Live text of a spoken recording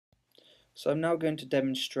So I'm now going to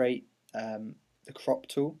demonstrate the crop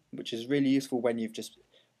tool, which is really useful when you've just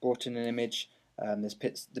brought in an image. There's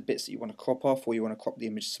the bits that you want to crop off, or you want to crop the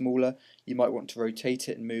image smaller. You might want to rotate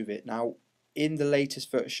it and move it. Now, in the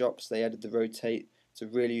latest Photoshops, they added the rotate. It's a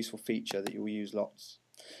really useful feature that you'll use lots.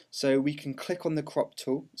 So we can click on the crop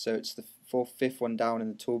tool. So it's the fifth one down in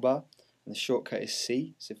the toolbar, and the shortcut is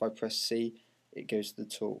C. So if I press C, it goes to the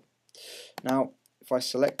tool. Now, if I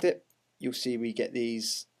select it, you'll see we get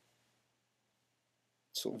these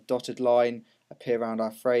sort of dotted line appear around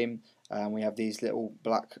our frame, and we have these little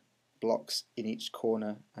black blocks in each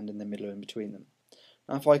corner and in the middle and between them.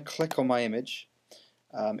 Now if I click on my image,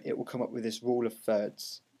 it will come up with this rule of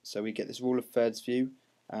thirds. So we get this rule of thirds view,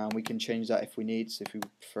 and we can change that if we need. So if we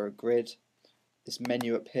prefer a grid, this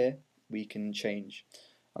menu up here we can change.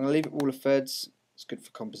 I'm going to leave it rule of thirds. It's good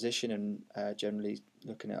for composition and generally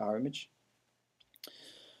looking at our image.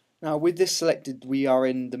 Now with this selected, we are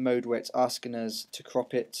in the mode where it's asking us to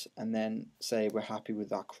crop it and then say we're happy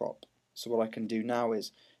with our crop. So what I can do now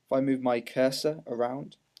is, if I move my cursor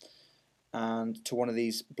around and to one of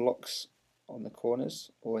these blocks on the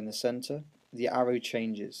corners or in the center, the arrow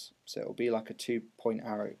changes. So it'll be like a 2-point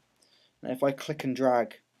arrow. And if I click and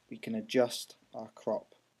drag, we can adjust our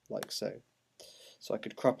crop like so. So I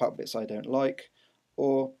could crop out bits I don't like,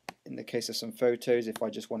 or in the case of some photos, if I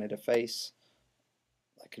just wanted a face,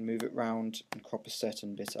 I can move it round and crop a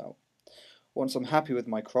certain bit out. Once I'm happy with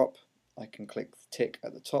my crop, I can click the tick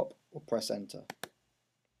at the top or press enter,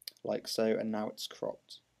 like so, and now it's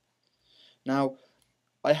cropped. Now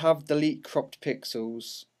I have delete cropped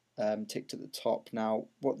pixels ticked at the top. Now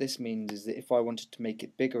what this means is that if I wanted to make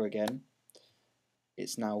it bigger again,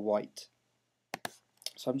 it's now white.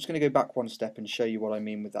 So I'm just going to go back one step and show you what I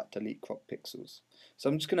mean with that delete cropped pixels. So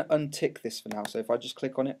I'm just going to untick this for now. So if I just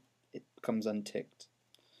click on it, it becomes unticked.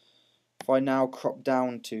 If I now crop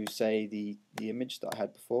down to, say, the image that I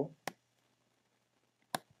had before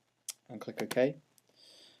and click OK,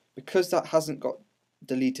 because that hasn't got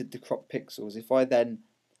deleted the crop pixels, if I then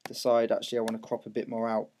decide actually I want to crop a bit more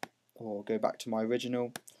out or go back to my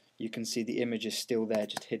original, you can see the image is still there,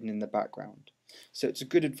 just hidden in the background. So it's a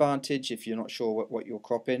good advantage if you're not sure what you're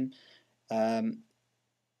cropping. It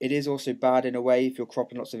is also bad in a way if you're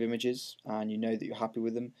cropping lots of images and you know that you're happy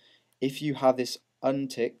with them. If you have this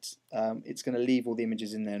unticked, it's going to leave all the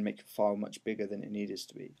images in there and make your file much bigger than it needs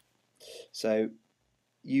to be. So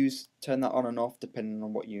turn that on and off depending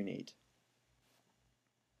on what you need.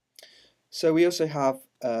 So we also have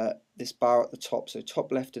this bar at the top, so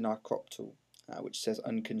top left in our crop tool, which says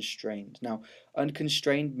unconstrained. Now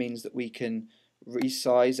unconstrained means that we can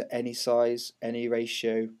resize at any size, any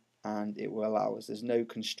ratio, and it will allow us. There's no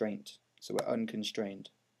constraint, so we're unconstrained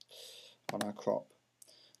on our crop.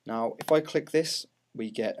 Now if I click this, we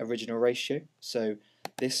get original ratio, so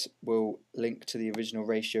this will link to the original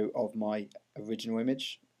ratio of my original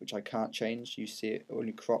image, which I can't change. You see it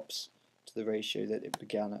only crops to the ratio that it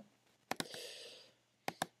began at.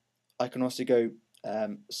 I can also go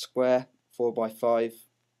square 4x5.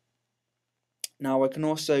 Now I can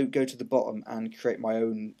also go to the bottom and create my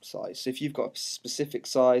own size. So if you've got a specific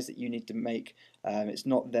size that you need to make, it's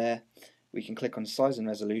not there, we can click on size and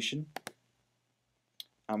resolution,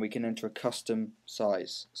 and we can enter a custom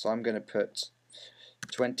size. So I'm going to put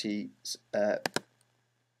 20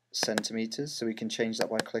 centimeters, so we can change that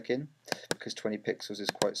by clicking, because 20 pixels is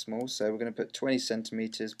quite small. So we're going to put 20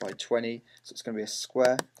 centimeters by 20, so it's going to be a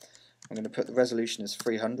square. I'm going to put the resolution as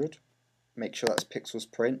 300, make sure that's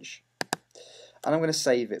pixels per inch, and I'm going to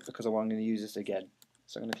save it because I'm going to use this again.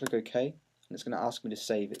 So I'm going to click OK, and it's going to ask me to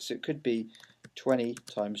save it. So it could be 20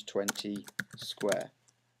 times 20 square,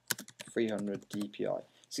 300 dpi.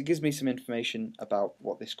 So it gives me some information about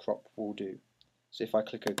what this crop will do. So if I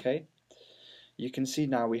click OK, you can see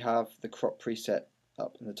now we have the crop preset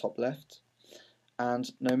up in the top left, and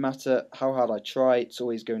no matter how hard I try, it's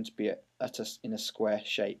always going to be in a square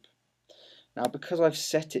shape. Now because I've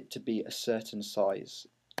set it to be a certain size,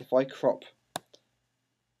 if I crop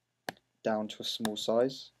down to a small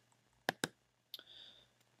size,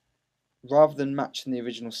 rather than matching the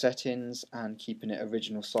original settings and keeping it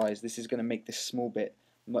original size, this is going to make this small bit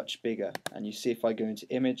much bigger. And you see if I go into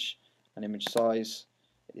image and image size,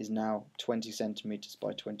 it is now 20 centimeters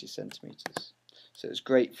by 20 centimeters. So it's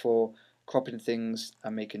great for cropping things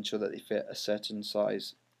and making sure that they fit a certain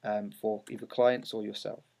size for either clients or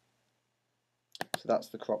yourself. So that's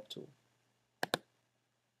the crop tool.